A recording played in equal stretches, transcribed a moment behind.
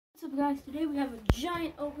up, guys? Today we have a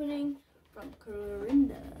giant opening from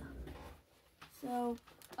Corinda. So,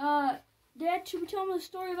 Dad, should we tell them a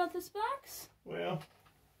story about this box? Well,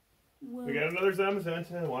 we got another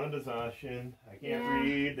zamazenta, one a Dazashin. I can't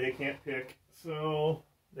read, they can't pick, so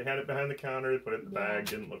they had it behind the counter, they put it in the bag,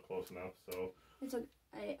 didn't look close enough, so it's okay.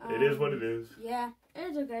 It is what it is. Yeah,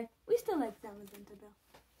 it's okay. We still like zamazenta though.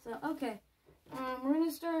 So, okay. We're going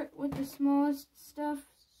to start with the smallest stuff.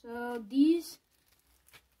 So, these.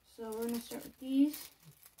 So, we're going to start with these.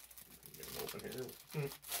 Get them open here.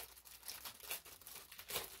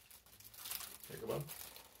 There you go, Bob.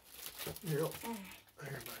 Here you go.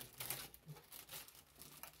 There, bud.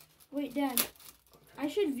 Wait, Dad. Okay. I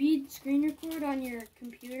should screen record on your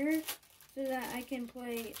computer so that I can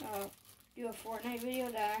play, do a Fortnite video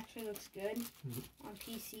that actually looks good on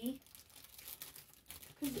PC.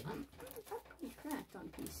 Because I'm pretty cracked on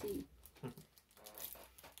PC.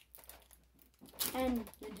 And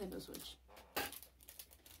Nintendo Switch.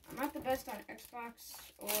 I'm not the best on Xbox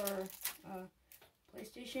or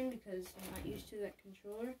PlayStation because I'm not used to that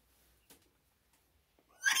controller.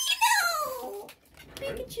 What do you know?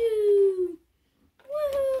 Pikachu!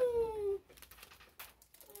 Woohoo!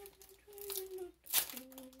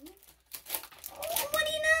 Oh, what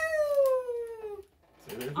do you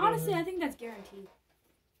know? Honestly, I think that's guaranteed.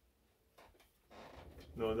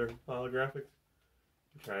 No other holographics?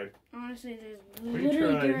 We tried. Honestly, there's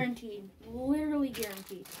literally guaranteed. Literally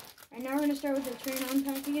guaranteed. Right now we're going to start with the train on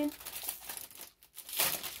pack again.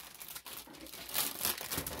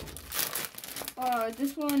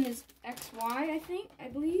 This one is XY, I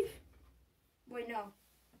believe. Wait, no.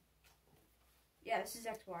 Yeah, this is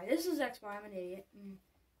XY. This is XY, I'm an idiot.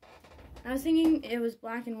 I was thinking it was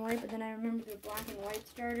black and white, but then I remember the black and white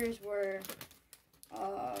starters were,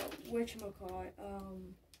 whatchamacallit, I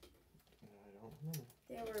don't know.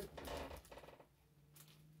 They were,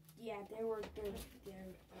 yeah, they were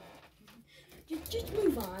just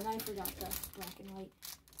move on. I forgot the black and white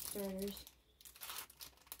starters.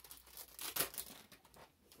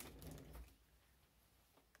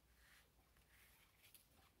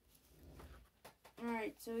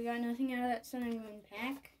 Alright, so we got nothing out of that Sun and Moon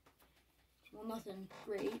pack. Well, nothing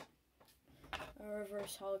great. A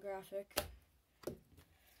reverse holographic.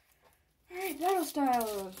 Alright, battle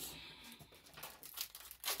styles.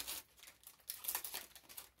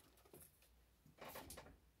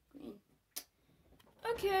 Green.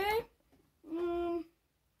 Okay.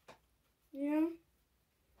 Yeah.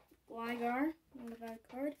 Gligar, not a bad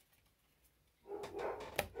card.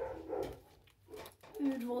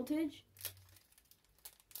 Huge voltage.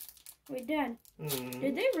 Wait, Dad,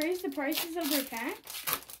 did they raise the prices of their packs?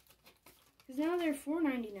 Because now they're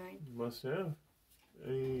 $4.99. Must have.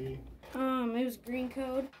 It was green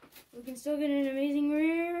code. We can still get an amazing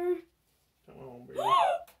rare. Come on, baby.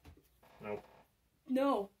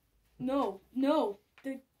 Nope. No.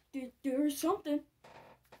 There's something.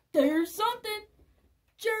 There's something.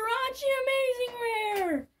 Jirachi amazing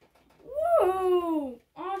rare. Whoa!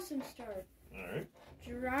 Awesome start. Alright.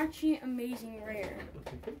 Jirachi amazing rare.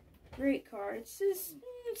 Great card.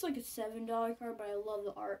 It's like a $7 card, but I love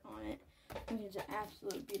the art on it. I think it's an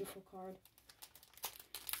absolute beautiful card.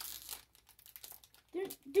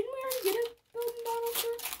 Didn't we already get a golden bottle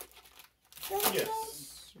for?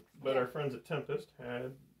 Yes, but our friends at Tempest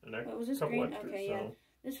had a couple extras. Okay, yeah.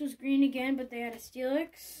 This was green again, but they had a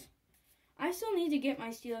Steelix. I still need to get my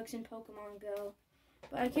Steelix in Pokemon Go,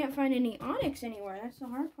 but I can't find any Onyx anywhere. That's the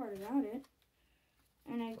hard part about it.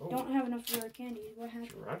 And I don't have enough rare candies. What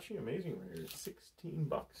happened? Jirachi Amazing Rare is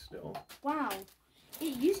 $16 still. Wow.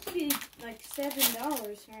 It used to be like $7.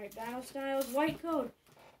 Alright, Battle Styles, white code.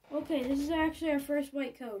 Okay, this is actually our first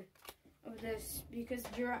white code of this, because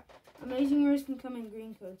Amazing Rares can come in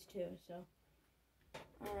green codes too, so.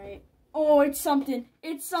 Alright. Oh, it's something.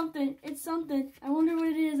 It's something. It's something. I wonder what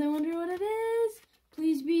it is. I wonder what it is.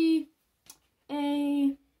 Please be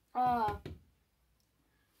a,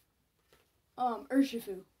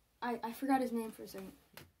 Urshifu. I forgot his name for a second.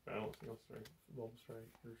 Single Strike,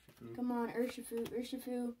 Bulbastrike, Urshifu. Come on,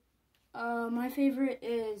 Urshifu. My favorite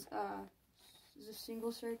is a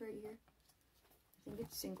single strike right here. I think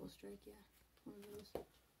it's single strike, yeah. One of those.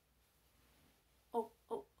 Oh.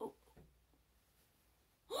 Oh,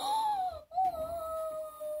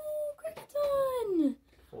 Kricketon!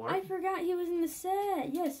 I forgot he was in the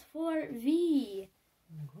set. Yes, Full Art V.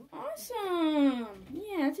 Awesome!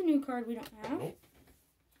 Yeah, that's a new card we don't have. Nope.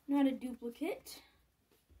 Not a duplicate.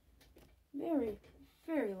 Very,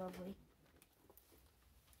 very lovely.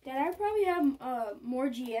 Dad, I'd probably have more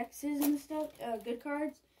GXs and stuff, good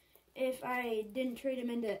cards, if I didn't trade them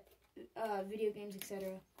into video games,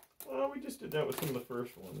 etc. Well, we just did that with some of the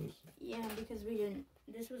first ones. Yeah, because we didn't.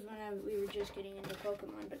 This was when we were just getting into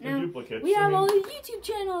Pokemon, but They're now duplicates. we have a YouTube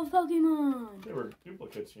channel of Pokemon. They were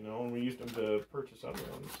duplicates, you know, and we used them to purchase other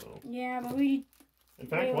ones. So. Yeah, but we. In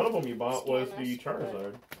fact, one of them you bought was the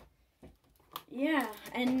Charizard. Yeah,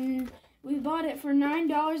 and we bought it for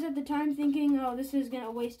 $9 at the time, thinking, "Oh, this is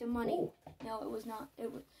gonna waste of money." Oh. No, it was not.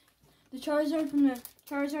 It was the Charizard from the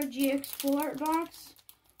Charizard GX Full Art box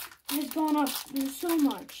has gone up so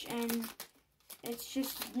much, and it's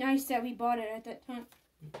just nice that we bought it at that time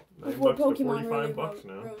before Pokemon really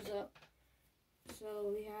rose up.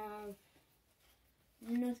 So we have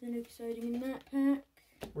nothing exciting in that pack.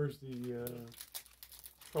 Where's the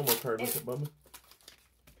promo card with it, Bubba?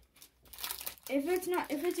 If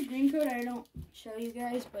it's a green code, I don't show you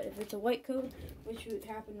guys. But if it's a white code, which would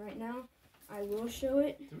happen right now, I will show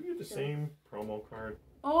it. Do we get the same promo card?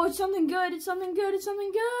 Oh, it's something good. It's something good. It's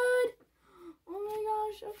something good. Oh my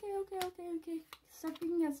gosh. Okay. Stop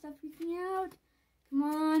freaking out. Stop freaking out. Come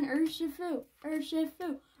on. Urshifu.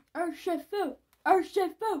 Urshifu. Urshifu.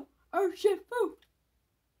 Urshifu. Urshifu.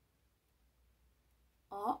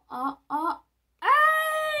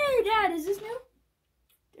 Hey, Dad, is this new?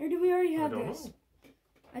 Or do we already have this? Know.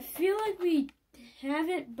 I feel like we have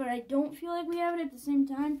it, but I don't feel like we have it at the same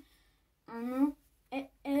time. I don't know.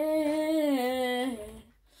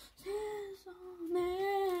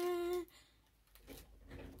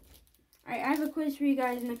 Alright, I have a quiz for you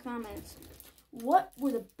guys in the comments. What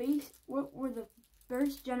were the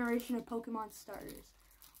first generation of Pokemon starters?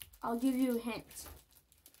 I'll give you a hint.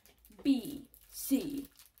 B, C,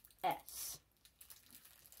 S.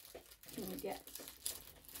 Can you guess?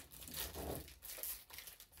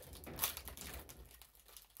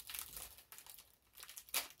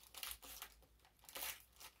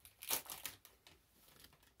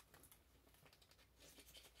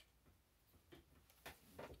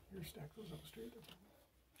 Here, stack those up straight.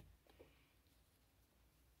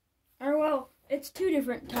 Or well, it's two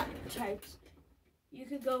different types. You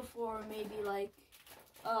could go for maybe like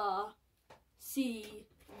C,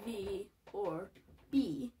 V, or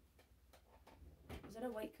B. Is that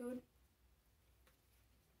a white code?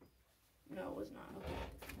 No, it was not. Okay.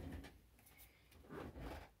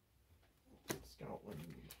 Stoutland.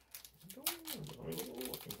 Let me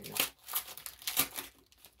look in here.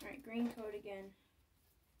 Alright, green code again.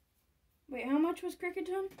 Wait, how much was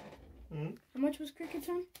Cricketon? How much was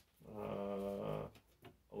Cricketon?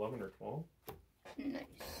 11 or 12.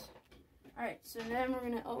 Nice. Alright, so then we're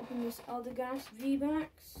going to open this Eldegoss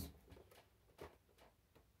V-Box.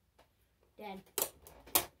 Dad.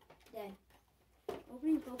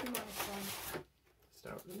 Opening Pokemon is fun.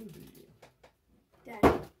 Stoutland V. Dad.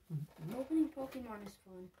 Opening Pokemon is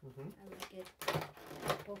fun. I like it. I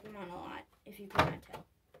like Pokemon a lot, if you cannot tell.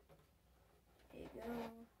 There you go.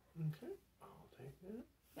 Okay, I'll take that.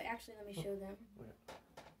 But actually, let me show them.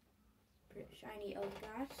 Pretty shiny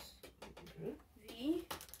Eldegoss. Okay. V.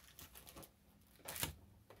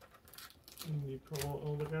 The promo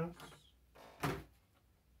Eldegoss.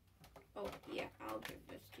 Oh, yeah, I'll give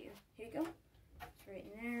this to you. Here you go. It's right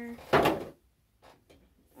in there.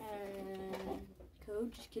 And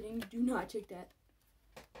code, just kidding. Do not take that.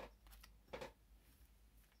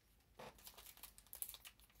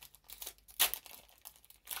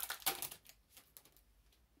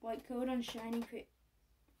 White code on shiny crate.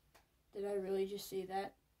 Did I really just say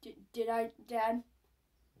that? Did I, Dad?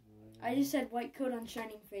 I just said white code on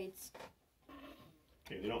shining fates.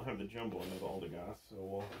 Okay, they don't have the jumbo in the Eldegoss, so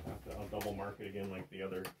we'll have to. I'll double mark it again like the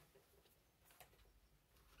other.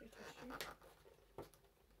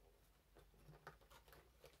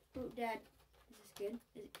 Oh, Dad, is this good?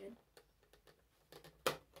 Is it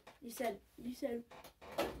good? You said.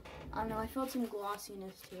 I don't know. I felt some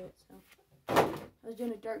glossiness to it, so I was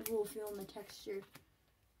doing a dark blue feel in the texture.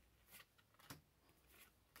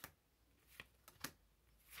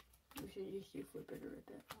 We should just do flip it or rip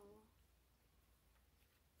it.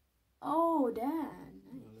 Oh, Dad.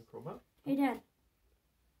 Nice. Hey, Dad.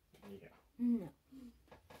 Yeah. No.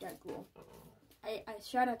 Dark Ghoul. I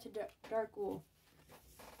shout out to Dark Ghoul.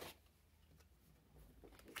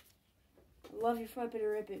 I love your Flip It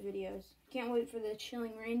or Rip It videos. Can't wait for the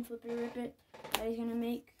Chilling Rain Flip It or Rip It that he's gonna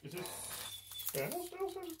make. Is this Battle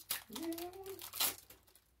Styles? Yeah.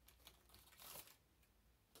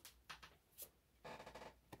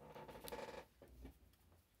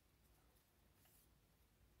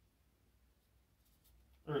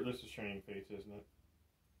 Or this is Shining Fates, isn't it?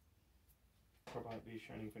 How about these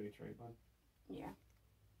Shining Fates, right, bud? Yeah.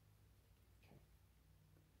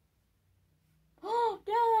 Oh,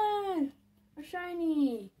 Dad! A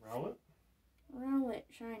shiny! Rowlet? Rowlet,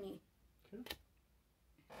 shiny. Okay.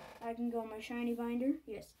 I can go my shiny binder.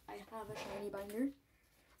 Yes, I have a shiny binder.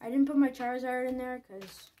 I didn't put my Charizard in there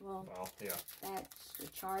because, well, yeah. That's the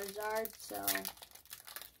Charizard, so.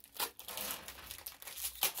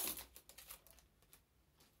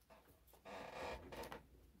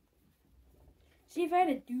 See, if I had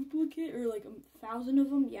a duplicate or like 1,000 of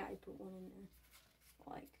them, yeah, I put one in there.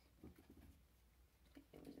 Like,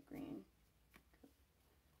 it was a green.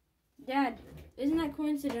 Dad, isn't that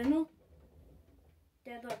coincidental?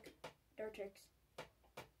 Dad, look, Dartrix.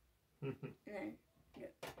 And then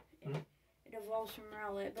it evolves from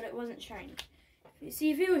Rowlet, but it wasn't shiny.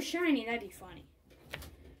 See, if it was shiny, that'd be funny.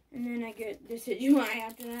 And then I get this Digimon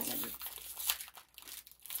after that.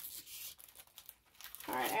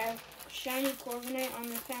 Alright, I have shiny Corviknight on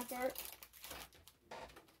this pack art.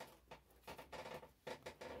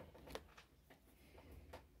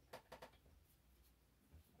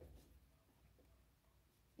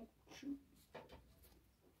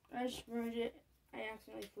 I just ruined it. I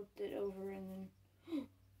accidentally flipped it over and then...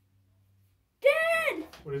 Dad!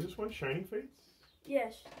 What is this one? Shining Fates?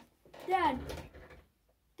 Yes. Dad.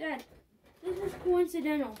 Dad. This is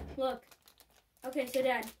coincidental. Look. Okay, so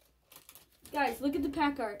Dad. Guys, look at the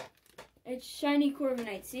pack art. It's shiny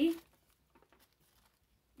Corviknight, see?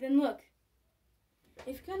 Then look.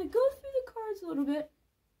 If you kind of go through the cards a little bit.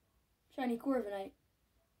 Shiny Corviknight.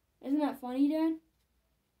 Isn't that funny, Dad?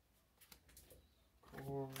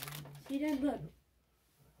 See, Dad, look.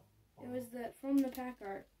 It was from the pack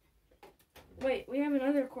art. Wait, we have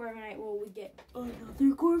another Corviknight. Will we get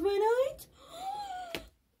another Corviknight?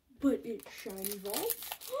 But it's shiny Vault.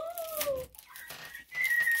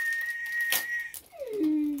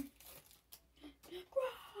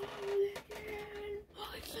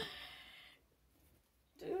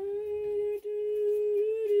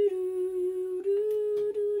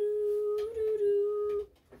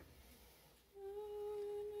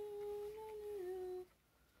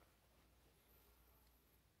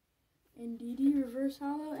 DD Reverse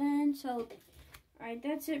Hollow and Celebi. Alright,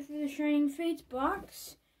 that's it for the Shining Fates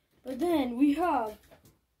box. But then we have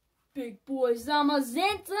Big Boy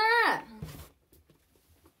Zamazenta! I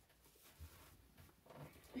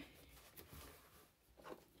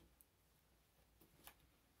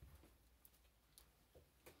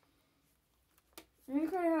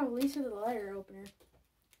think I have Lisa the letter opener.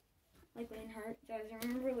 Like Wayne Hart. Guys,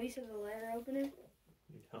 remember Lisa the letter opener?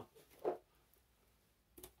 Yeah.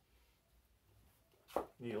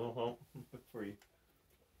 Need a little help for you.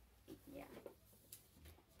 Yeah.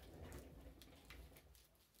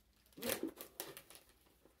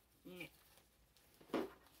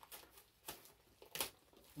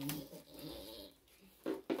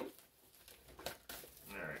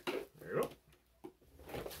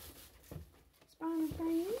 Alright,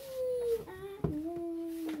 there you go.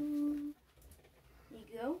 There you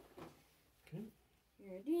go. Okay.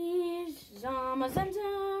 Here it is. Zamazenta.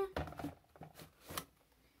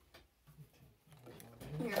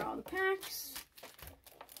 Here are all the packs.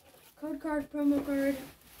 Code card, promo card.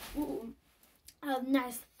 Ooh. A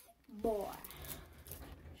nice boy.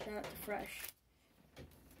 Shout out to Fresh.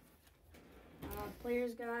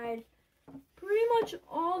 Player's guide. Pretty much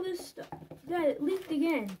all this stuff. That it leaked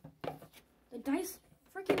again. The dice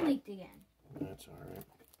freaking leaked again. That's alright.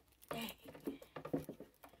 Dang.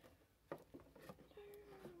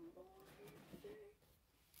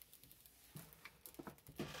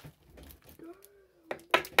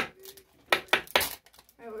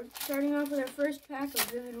 Alright, we're starting off with our first pack of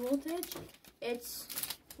Vivid Voltage. It's,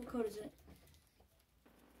 what code is it?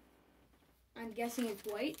 I'm guessing it's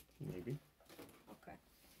white. Maybe. Okay.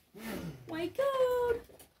 White code!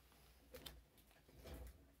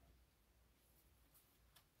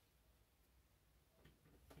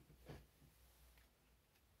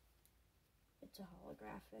 It's a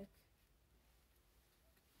holographic.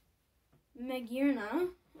 Megirna.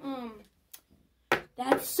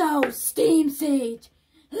 That's so Steam Siege.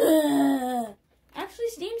 Actually,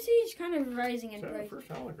 Steam Siege kind of rising in price. Is that the first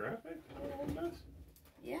holographic?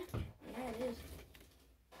 Yeah, it is.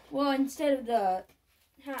 Well, instead of the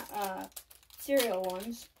cereal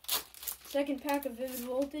ones. Second pack of Vivid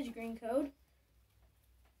Voltage, green code.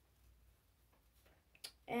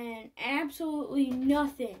 And absolutely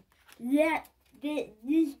nothing.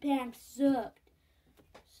 This pack sucked.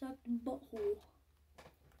 Sucked butthole.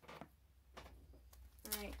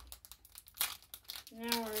 Alright.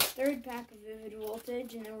 Now our third pack of Vivid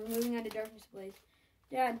Voltage, and then we're moving on to Darkness Blaze.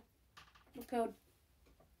 Dad, what code?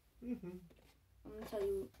 I'm gonna tell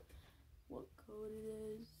you what code it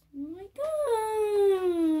is. Oh my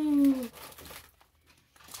god!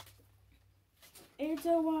 It's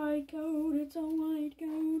a white code, it's a white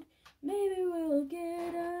code. Maybe we'll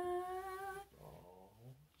get a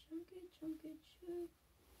chunky, chunky, choo.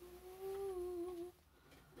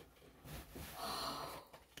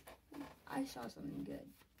 I saw something good.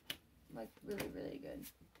 Like, really, really good.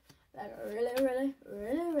 Like, really, really,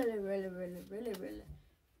 really, really, really, really,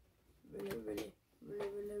 really, really,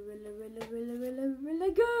 really, really,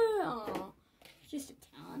 really good. Aw, it's just a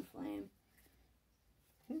Talonflame.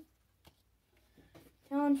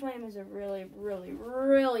 Talonflame is a really, really,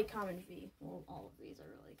 really common V. Well, all of these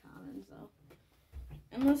are really common, so.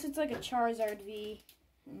 Unless it's like a Charizard V.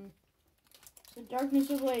 So Darkness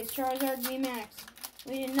Ablaze, Charizard V Max.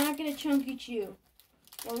 We did not get a Chunky Chew.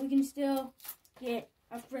 But we can still get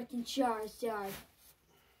a freaking Charizard.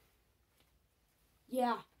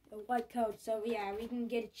 Yeah, a white coat. So yeah, we can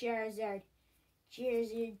get a Charizard.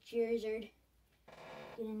 Charizard.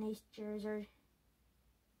 Get a nice Charizard.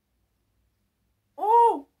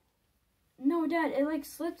 Oh! No, Dad, it like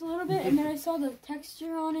slipped a little bit, and then I saw the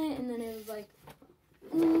texture on it, and then it was like,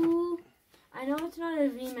 ooh. I know it's not a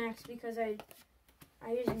VMAX because I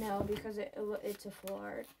just know because it's a full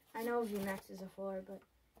art. I know VMAX is a full art, but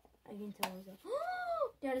I can tell myself.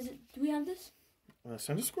 Dad, do we have this?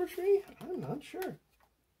 Send a Scorch Me? I'm not sure.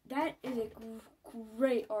 That is a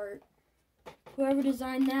great art. Whoever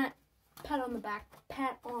designed that, pat on the back.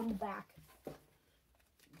 Pat on the back.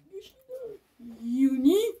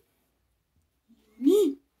 Uni.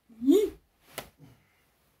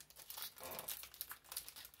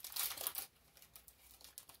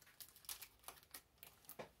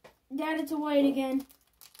 Dad, it's a white again.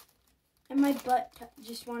 And my butt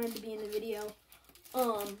just wanted to be in the video.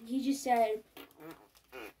 He just said,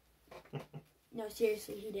 no,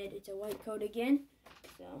 seriously, he did. It's a white coat again.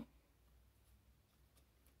 So.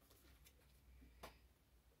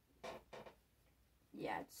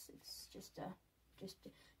 Yeah, it's just a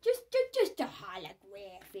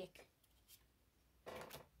holographic.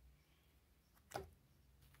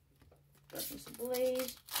 Darkness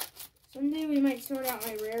Ablaze. Someday we might sort out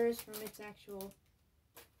my rares from its actual.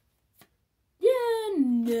 Yeah,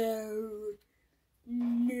 no,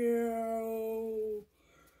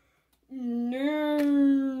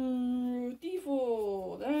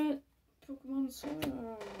 Default. That Pokemon sucks.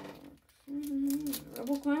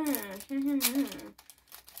 Rebel Clash.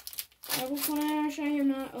 Rebel Clash, I have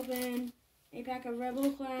not opened a pack of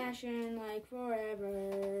Rebel Clash in like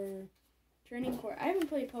forever. Training Court. I haven't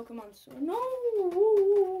played Pokemon Sword. No!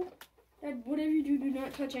 Dad, whatever you do, do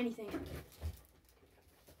not touch anything.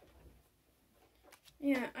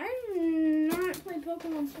 Yeah, I've not played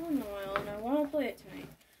Pokemon Sword in a while, and I want to play it tonight.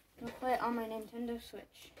 I'm going to play it on my Nintendo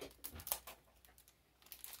Switch.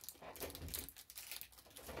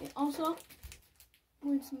 Okay, also,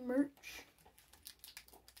 want some merch.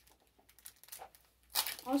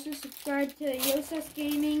 Also, subscribe to Yosas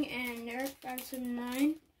Gaming and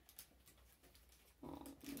Eric579.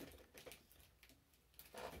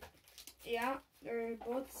 Yeah, they're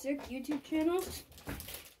both sick YouTube channels.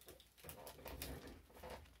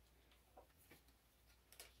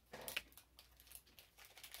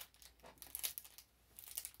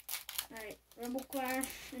 Alright, Rebel Clash,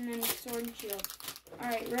 and then Sword and Shield.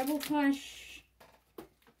 Alright, Rebel Clash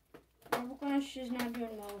is not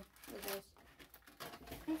doing well with us.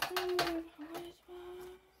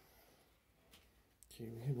 Okay,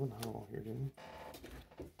 we had one hollow here, didn't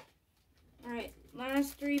we? Alright,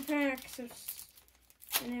 last 3 packs of,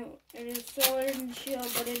 and it is Sword and Shield,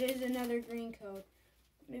 but it is another green code.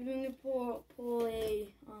 Maybe we can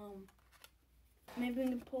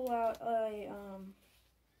pull out a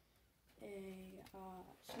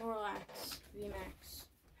Snorlax VMAX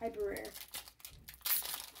Hyper Rare.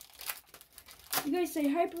 You guys say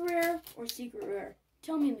Hyper Rare or Secret Rare?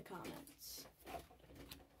 Tell me in the comments.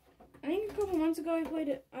 I think a couple months ago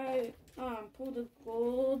I pulled a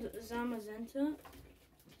gold Zamazenta.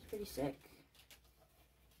 It's pretty sick.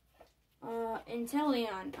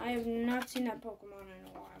 Inteleon. I have not seen that Pokemon in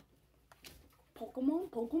a while. Pokemon?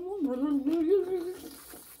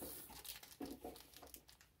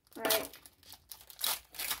 Alright.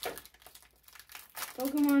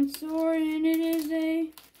 Pokemon Sword, and it is a...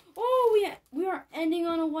 Oh, we are ending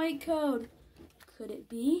on a white code. Could it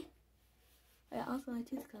be? I also my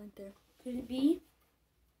tooth coming there. Could it be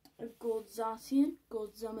a gold Zacian,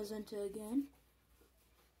 gold Zamazenta again?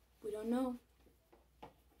 We don't know.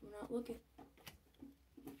 We're not looking.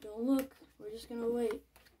 Don't look. We're just gonna wait.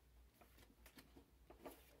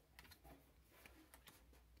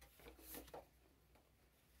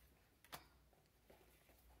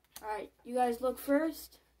 Alright, you guys look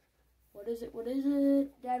first. What is it? What is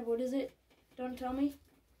it? Dad, what is it? Don't tell me.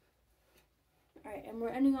 Alright, and we're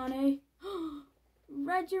ending on a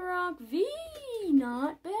Regirock V.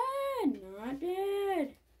 Not bad. Not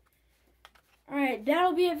bad. Alright,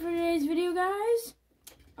 that'll be it for today's video, guys.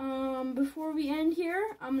 Before we end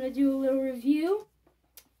here, I'm going to do a little review.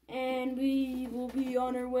 And we will be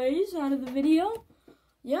on our ways out of the video.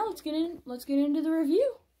 Yeah, let's get into the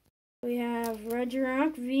review. We have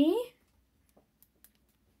Regirock V.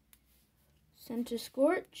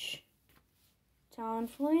 Scorch.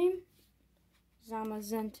 Talonflame.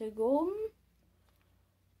 Zamazenta Golden.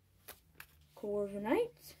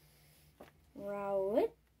 Corviknight.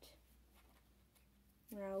 Rowlet.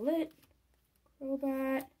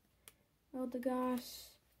 Crobat. Eldegoss.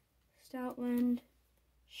 Stoutland.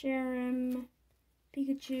 Sharam.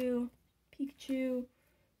 Pikachu.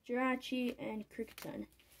 Jirachi, and Kricketon.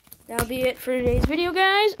 That'll be it for today's video,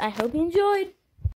 guys. I hope you enjoyed.